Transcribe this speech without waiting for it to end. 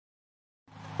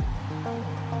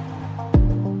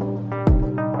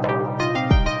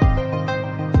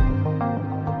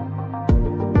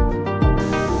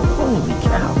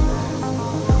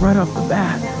right off the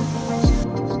bat.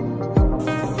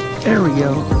 There we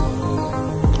go.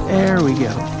 There we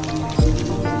go.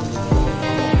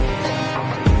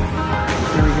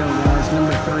 There we go, guys.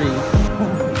 Number 3.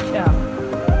 Holy cow.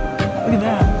 Look at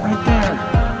that. Right there.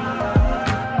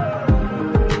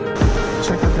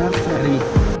 Check out that fatty.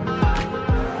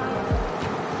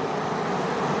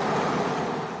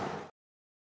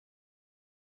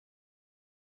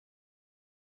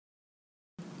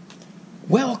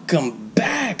 Welcome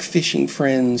back, fishing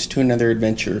friends, to another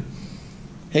adventure.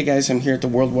 Hey guys, I'm here at the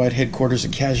worldwide headquarters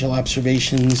of Casual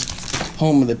Observations,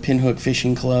 home of the Pinhook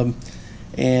Fishing Club,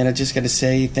 and I just got to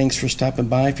say thanks for stopping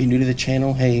by. If you're new to the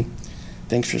channel, hey,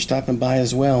 thanks for stopping by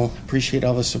as well. Appreciate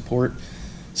all the support.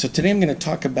 So today I'm going to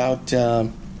talk about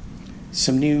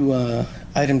some new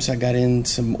items I got in,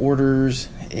 some orders,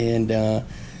 and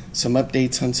some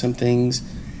updates on some things.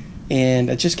 And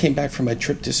I just came back from my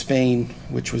trip to Spain,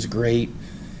 which was great,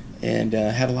 and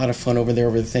had a lot of fun over there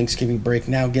over the Thanksgiving break.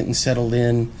 Now getting settled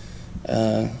in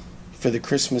for the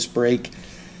Christmas break.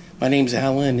 My name's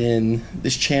Alan, and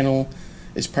this channel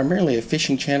is primarily a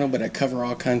fishing channel, but I cover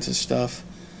all kinds of stuff.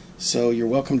 So you're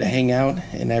welcome to hang out,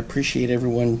 and I appreciate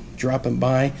everyone dropping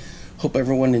by. Hope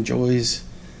everyone enjoys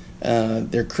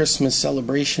their Christmas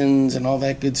celebrations and all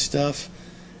that good stuff,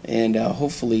 and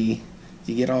hopefully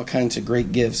you get all kinds of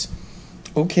great gifts.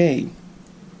 Okay,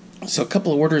 so a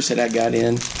couple of orders that I got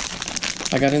in.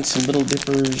 I got in some little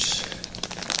dippers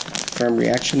from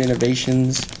Reaction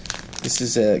Innovations. This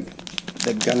is the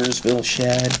Gunnersville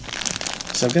shad.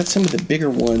 So I've got some of the bigger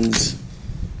ones,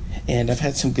 and I've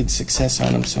had some good success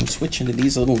on them, so I'm switching to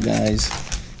these little guys.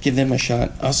 Give them a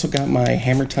shot. Also got my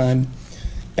Hammer Time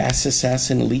Bass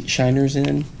Assassin Elite Shiners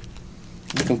in.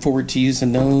 Looking forward to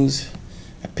using those.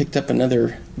 I picked up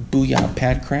another Booyah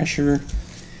Pad Crasher.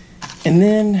 And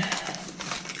then,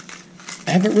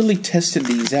 I haven't really tested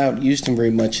these out, used them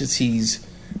very much. It's these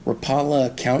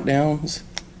Rapala Countdowns.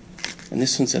 And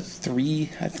this one's a 3,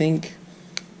 I think.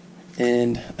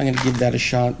 And I'm going to give that a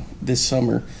shot this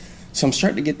summer. So I'm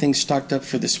starting to get things stocked up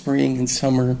for the spring and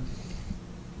summer.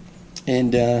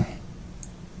 And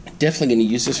definitely going to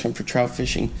use this one for trout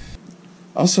fishing.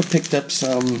 Also picked up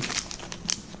some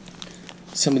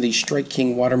of these Strike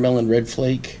King Watermelon Red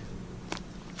Flake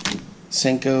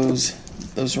Senkos.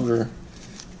 Those were,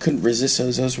 couldn't resist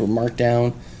those. Those were marked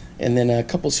down. And then a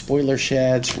couple spoiler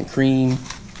shads from Cream.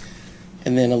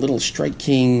 And then a little Strike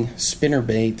King spinner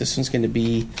bait. This one's going to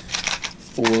be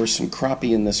for some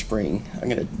crappie in the spring. I'm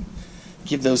going to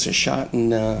give those a shot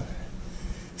and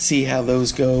see how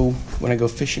those go when I go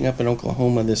fishing up in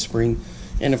Oklahoma this spring.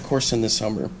 And of course in the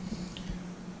summer.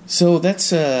 So that's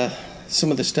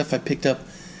some of the stuff I picked up.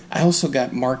 I also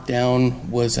got marked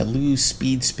down was a Lew's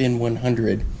Speed Spin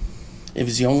 100. It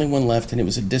was the only one left, and it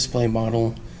was a display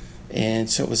model, and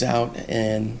so it was out,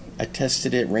 and I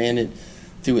tested it, ran it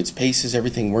through its paces,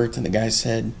 everything worked, and the guy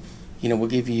said, you know, we'll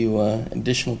give you an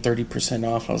additional 30%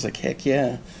 off. I was like, heck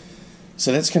yeah.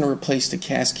 So that's going to replace the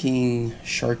Cast King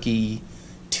Sharky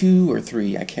 2 or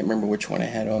 3. I can't remember which one I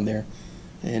had on there,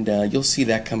 and you'll see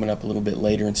that coming up a little bit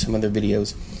later in some other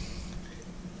videos.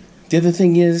 The other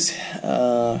thing is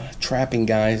trapping,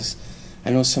 guys. I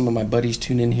know some of my buddies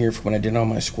tune in here for when I did all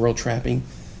my squirrel trapping.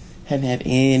 Hadn't had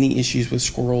any issues with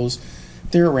squirrels.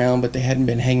 They're around, but they hadn't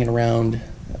been hanging around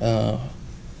the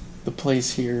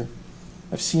place here.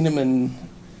 I've seen them in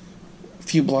a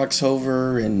few blocks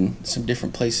over and some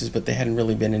different places, but they hadn't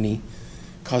really been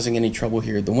causing any trouble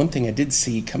here. The one thing I did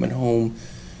see coming home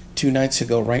 2 nights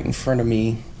ago, right in front of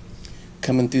me,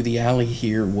 coming through the alley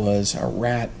here, was a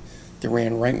rat that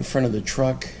ran right in front of the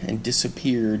truck and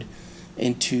disappeared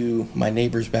into my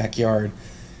neighbor's backyard.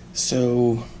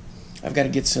 So I've got to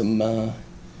get some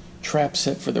traps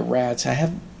set for the rats. I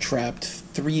have trapped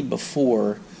 3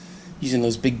 before using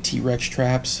those big T-Rex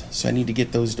traps, so I need to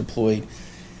get those deployed.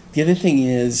 The other thing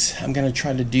is I'm going to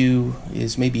try to do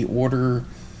is maybe order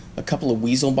a couple of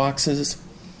weasel boxes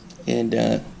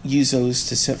and use those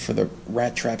to set for the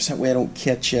rat traps. That way I don't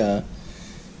catch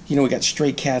you know, we got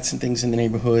stray cats and things in the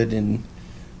neighborhood and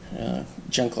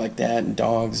junk like that, and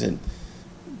dogs, and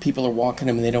people are walking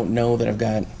them and they don't know that I've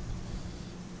got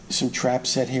some traps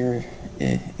set here.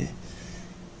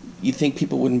 You'd think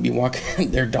people wouldn't be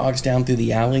walking their dogs down through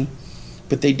the alley,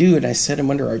 but they do, and I set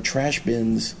them under our trash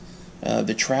bins,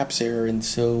 the traps there, and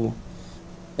so,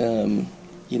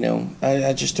 you know,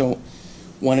 I just don't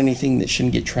want anything that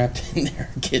shouldn't get trapped in there,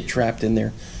 get trapped in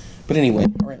there. But anyway,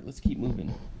 all right, let's keep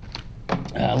moving.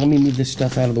 Let me move this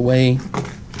stuff out of the way.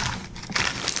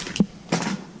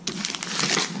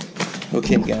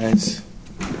 Okay, guys,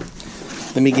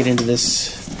 let me get into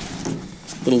this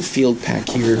little field pack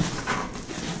here.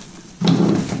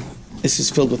 This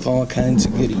is filled with all kinds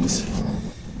of goodies.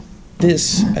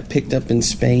 This I picked up in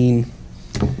Spain.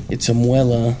 It's a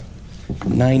Muela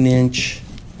 9-inch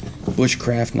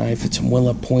bushcraft knife. It's a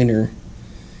Muela Pointer.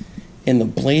 And the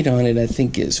blade on it, I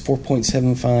think, is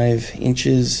 4.75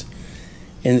 inches.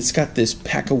 And it's got this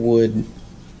pack of wood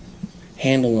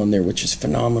handle on there, which is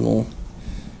phenomenal.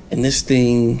 And this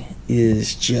thing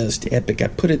is just epic. I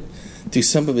put it through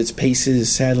some of its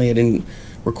paces. Sadly, I didn't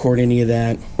record any of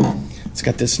that. It's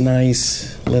got this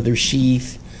nice leather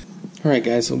sheath. Alright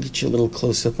guys, I'll get you a little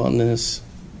close-up on this.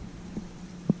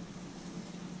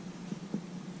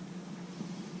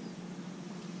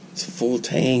 It's a full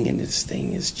tang, and this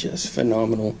thing is just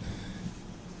phenomenal.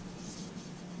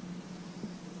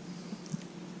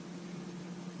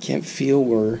 Can't feel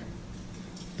where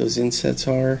those insets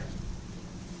are.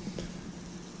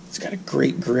 It's got a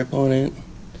great grip on it.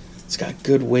 It's got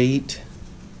good weight.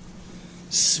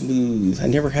 Smooth. I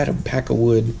never had a pack of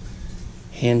wood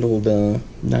handled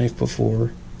knife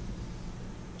before,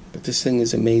 but this thing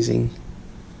is amazing.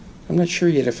 I'm not sure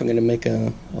yet if I'm going to make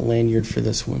a lanyard for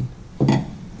this one.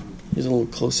 Here's a little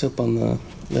close-up on the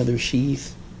leather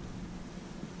sheath.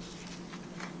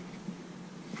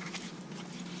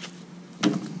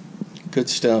 Good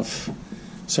stuff.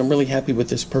 So I'm really happy with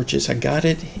this purchase. I got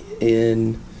it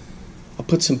in, I'll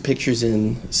put some pictures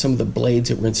in some of the blades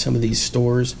that were in some of these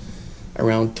stores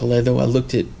around Toledo. I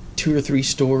looked at 2 or 3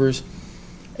 stores,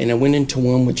 and I went into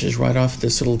one which is right off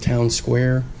this little town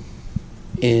square,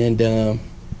 and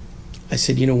I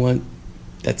said, you know what,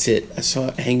 that's it. I saw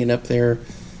it hanging up there. It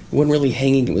wasn't really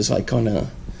hanging, it was like on a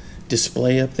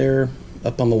display up there,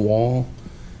 up on the wall,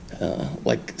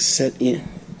 like set in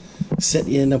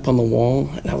up on the wall.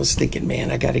 And I was thinking,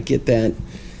 man, I got to get that.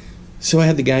 So I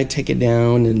had the guy take it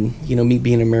down, and you know, me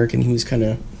being American, he was kind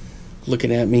of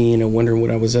looking at me, you know, wondering what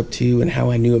I was up to and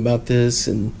how I knew about this.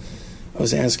 And I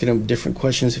was asking him different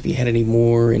questions if he had any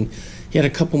more, and he had a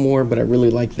couple more, but I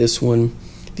really liked this one.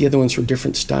 The other ones were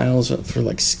different styles for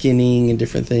like skinning and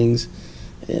different things,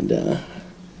 and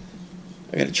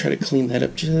I got to try to clean that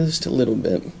up just a little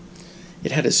bit.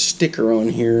 It had a sticker on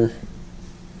here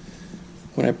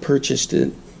when I purchased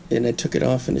it, and I took it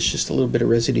off, and it's just a little bit of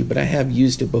residue, but I have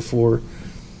used it before,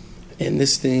 and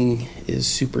this thing is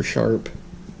super sharp.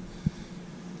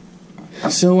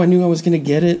 So I knew I was going to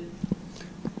get it.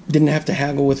 Didn't have to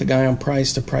haggle with the guy on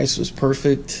price. The price was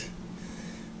perfect.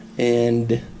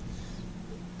 And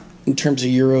in terms of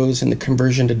euros and the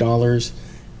conversion to dollars,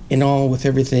 in all with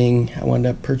everything, I wound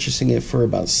up purchasing it for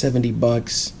about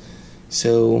 $70.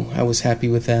 So I was happy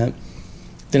with that.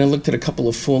 Then I looked at a couple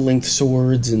of full-length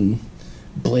swords and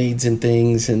blades and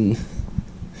things, and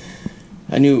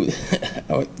I knew,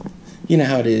 you know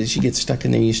how it is. You get stuck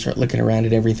in there, you start looking around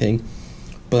at everything.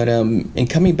 But and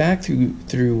coming back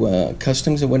through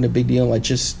customs, it wasn't a big deal. I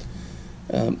just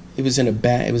it was in a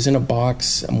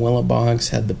box, a Muela box,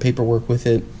 had the paperwork with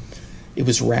it. It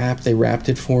was wrapped. They wrapped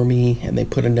it for me, and they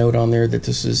put a note on there that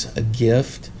this was a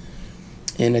gift.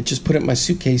 And I just put it in my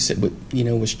suitcase. It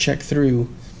was checked through,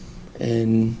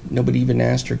 and nobody even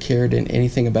asked or cared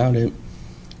anything about it.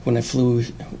 When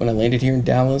I landed here in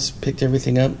Dallas, picked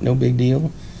everything up, no big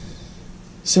deal.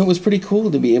 So it was pretty cool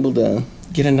to be able to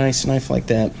get a nice knife like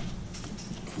that.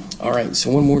 Alright, so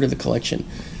one more to the collection.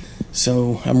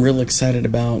 So I'm real excited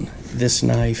about this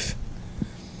knife.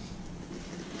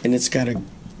 And it's got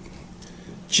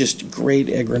just great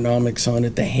ergonomics on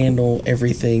it. The handle,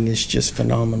 everything is just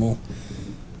phenomenal.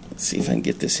 Let's see if I can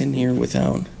get this in here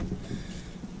without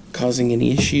causing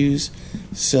any issues.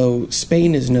 So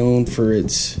Spain is known for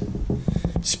its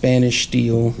Spanish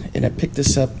steel, and I picked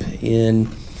this up in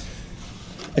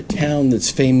a town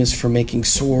that's famous for making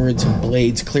swords and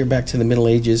blades clear back to the Middle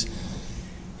Ages,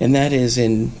 and that is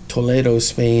in Toledo,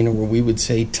 Spain, or we would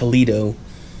say Toledo.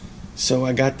 So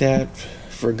I got that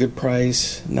for a good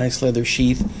price, nice leather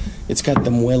sheath. It's got the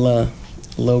Muela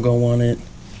logo on it,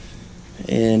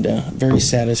 and very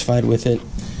satisfied with it.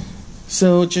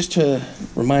 So just to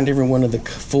remind everyone of the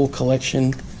full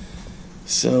collection,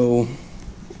 so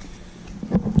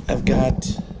I've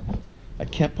got a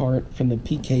Kep art from the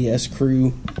PKS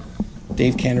crew,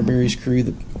 Dave Canterbury's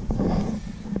crew,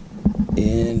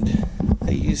 and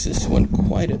I use this one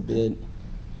quite a bit.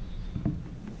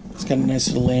 It's got a nice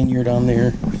little lanyard on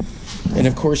there, and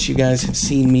of course you guys have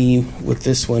seen me with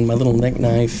this one, my little neck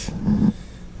knife,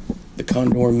 the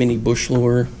Condor Mini Bush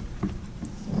Lure.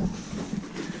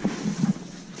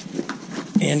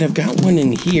 And I've got one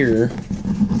in here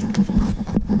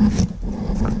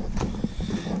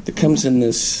that comes in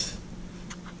this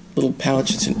little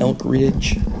pouch. It's an Elk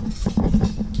Ridge.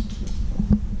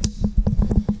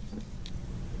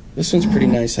 This one's pretty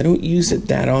nice. I don't use it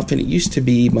that often. It used to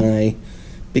be my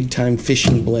big time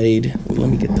fishing blade. Let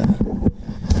me get the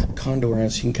condor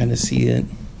out so you can kind of see it.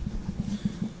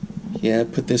 Yeah, I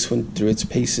put this one through its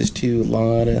paces too. A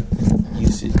lot of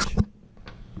usage.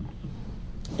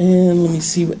 And let me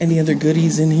see what any other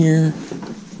goodies in here.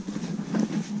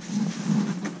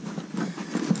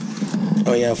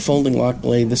 Oh yeah, folding lock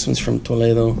blade. This one's from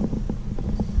Toledo.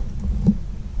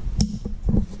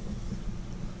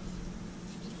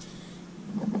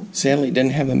 Sadly, it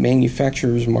doesn't have a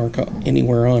manufacturer's mark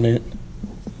anywhere on it.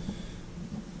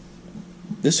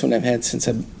 This one I've had since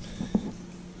I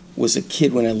was a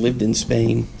kid when I lived in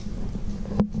Spain.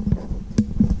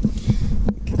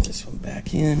 Get this one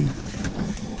back in.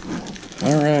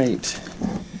 Alright.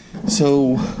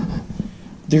 So,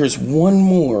 there's one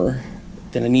more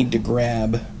that I need to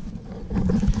grab.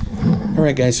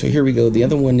 Alright guys, so here we go. The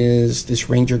other one is this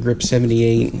Ranger Grip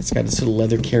 78. It's got this little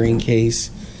leather carrying case.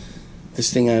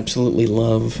 This thing I absolutely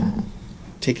love.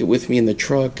 Take it with me in the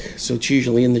truck, so it's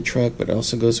usually in the truck, but it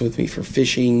also goes with me for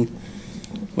fishing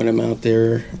when I'm out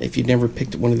there. If you've never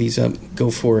picked one of these up, go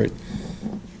for it.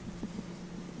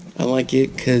 I like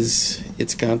it because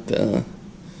it's got the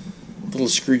little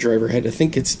screwdriver head. I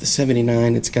think it's the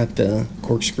 79. It's got the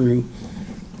corkscrew,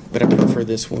 but I prefer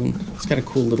this one. It's got a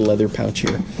cool little leather pouch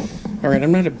here. Alright,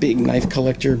 I'm not a big knife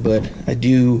collector, but I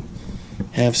do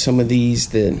have some of these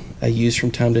that I use from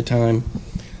time to time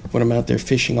when I'm out there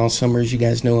fishing all summers. You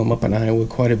guys know I'm up in Iowa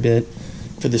quite a bit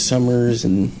for the summers,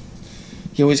 and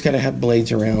you always got to have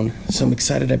blades around. So I'm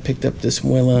excited I picked up this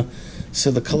Muela.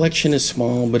 So the collection is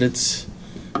small, but it's,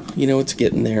 you know, it's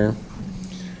getting there.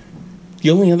 The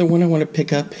only other one I want to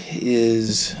pick up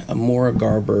is a Mora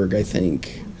Garberg, I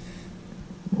think.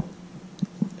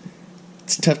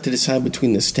 It's tough to decide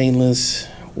between the stainless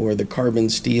or the carbon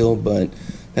steel, but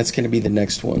that's going to be the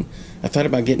next one. I thought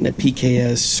about getting a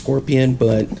PKS Scorpion,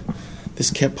 but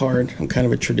this Kephart, I'm kind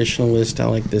of a traditionalist. I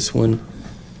like this one,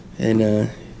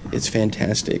 and it's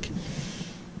fantastic.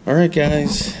 Alright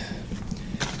guys,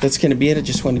 that's going to be it. I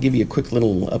just wanted to give you a quick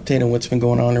little update on what's been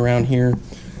going on around here.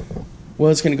 Well,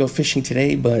 I was going to go fishing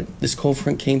today, but this cold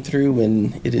front came through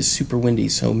and it is super windy,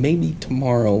 so maybe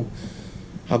tomorrow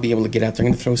I'll be able to get out there.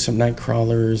 I'm going to throw some night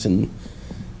crawlers, and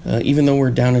even though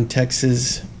we're down in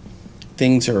Texas,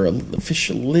 things are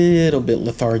fish a little bit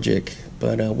lethargic,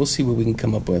 but we'll see what we can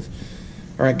come up with.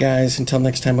 Alright guys, until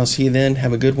next time, I'll see you then.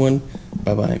 Have a good one.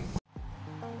 Bye bye.